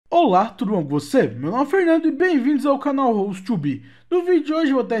Olá, tudo bom com você? Meu nome é Fernando e bem-vindos ao canal Host2Be. No vídeo de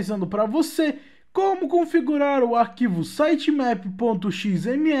hoje eu vou estar ensinando para você como configurar o arquivo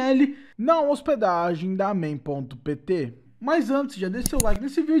sitemap.xml na hospedagem da Amen.pt. Mas antes, já deixa seu like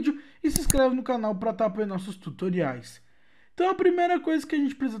nesse vídeo e se inscreve no canal para estar apoiando nossos tutoriais. Então a primeira coisa que a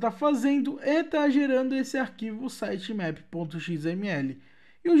gente precisa estar fazendo é estar gerando esse arquivo sitemap.xml.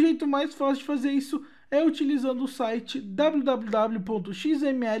 E o jeito mais fácil de fazer isso é utilizando o site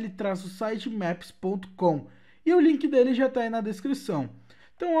www.xml-sitemaps.com e o link dele já está aí na descrição.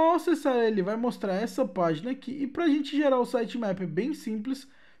 Então ao acessar ele vai mostrar essa página aqui e para a gente gerar o sitemap é bem simples,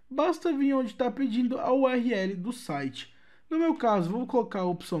 basta vir onde está pedindo a URL do site. No meu caso vou colocar a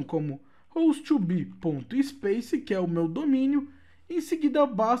opção como host2be.space, que é o meu domínio, em seguida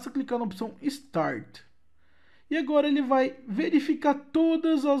basta clicar na opção Start. E agora ele vai verificar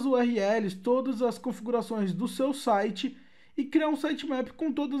todas as URLs, todas as configurações do seu site e criar um sitemap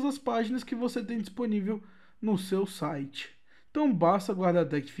com todas as páginas que você tem disponível no seu site. Então basta aguardar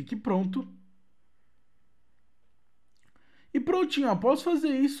até que fique pronto. E prontinho, após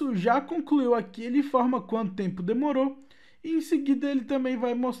fazer isso, já concluiu aqui, ele informa quanto tempo demorou. E em seguida ele também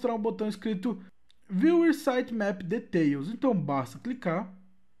vai mostrar um botão escrito Viewer Sitemap Details. Então basta clicar.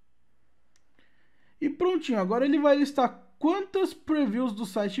 E prontinho, agora ele vai listar quantas previews do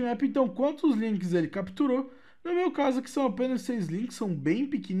sitemap, então quantos links ele capturou. No meu caso aqui são apenas 6 links, são bem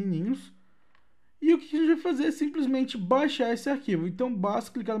pequenininhos. E o que a gente vai fazer é simplesmente baixar esse arquivo. Então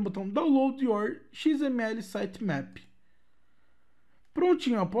basta clicar no botão Download Your XML Sitemap.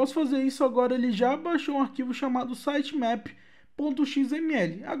 Prontinho, após fazer isso, agora ele já baixou um arquivo chamado sitemap.xml.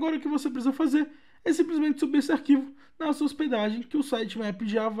 Agora o que você precisa fazer é simplesmente subir esse arquivo na sua hospedagem, que o sitemap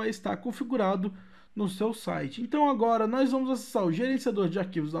já vai estar configurado no seu site. Então agora nós vamos acessar o gerenciador de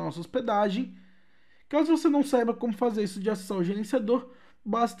arquivos da nossa hospedagem. Caso você não saiba como fazer isso de acessar o gerenciador,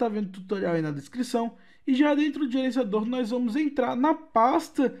 basta estar vendo o tutorial aí na descrição. E já dentro do gerenciador nós vamos entrar na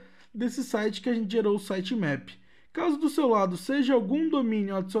pasta desse site que a gente gerou o sitemap. Caso do seu lado seja algum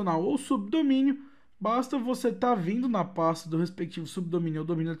domínio adicional ou subdomínio, basta você estar vindo na pasta do respectivo subdomínio ou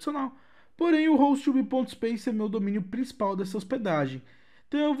domínio adicional. Porém, o host2be.space é meu domínio principal dessa hospedagem.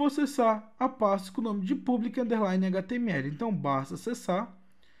 Então eu vou acessar a pasta com o nome de public_html. Então basta acessar.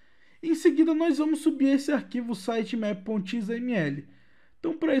 Em seguida nós vamos subir esse arquivo sitemap.xml.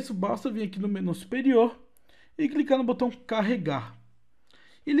 Então para isso basta vir aqui no menu superior e clicar no botão carregar.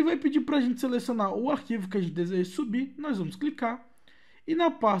 Ele vai pedir para a gente selecionar o arquivo que a gente deseja subir. Nós vamos clicar e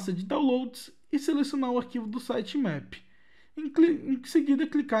na pasta de downloads e selecionar o arquivo do sitemap. Em seguida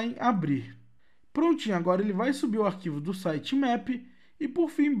clicar em abrir. Prontinho, agora ele vai subir o arquivo do sitemap. E por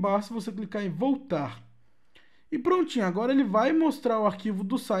fim, basta você clicar em voltar. E prontinho, agora ele vai mostrar o arquivo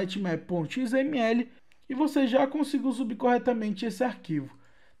do sitemap.xml e você já conseguiu subir corretamente esse arquivo.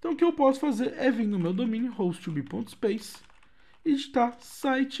 Então o que eu posso fazer é vir no meu domínio host2be.space e digitar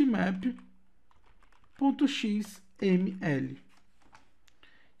sitemap.xml.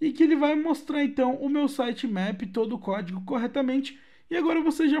 E que ele vai mostrar então o meu sitemap, todo o código corretamente. E agora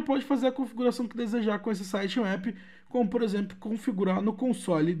você já pode fazer a configuração que desejar com esse sitemap, como por exemplo configurar no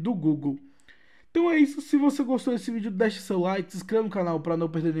console do Google. Então é isso, se você gostou desse vídeo, deixe seu like, se inscreva no canal para não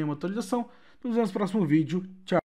perder nenhuma atualização. Nos vemos no próximo vídeo, tchau!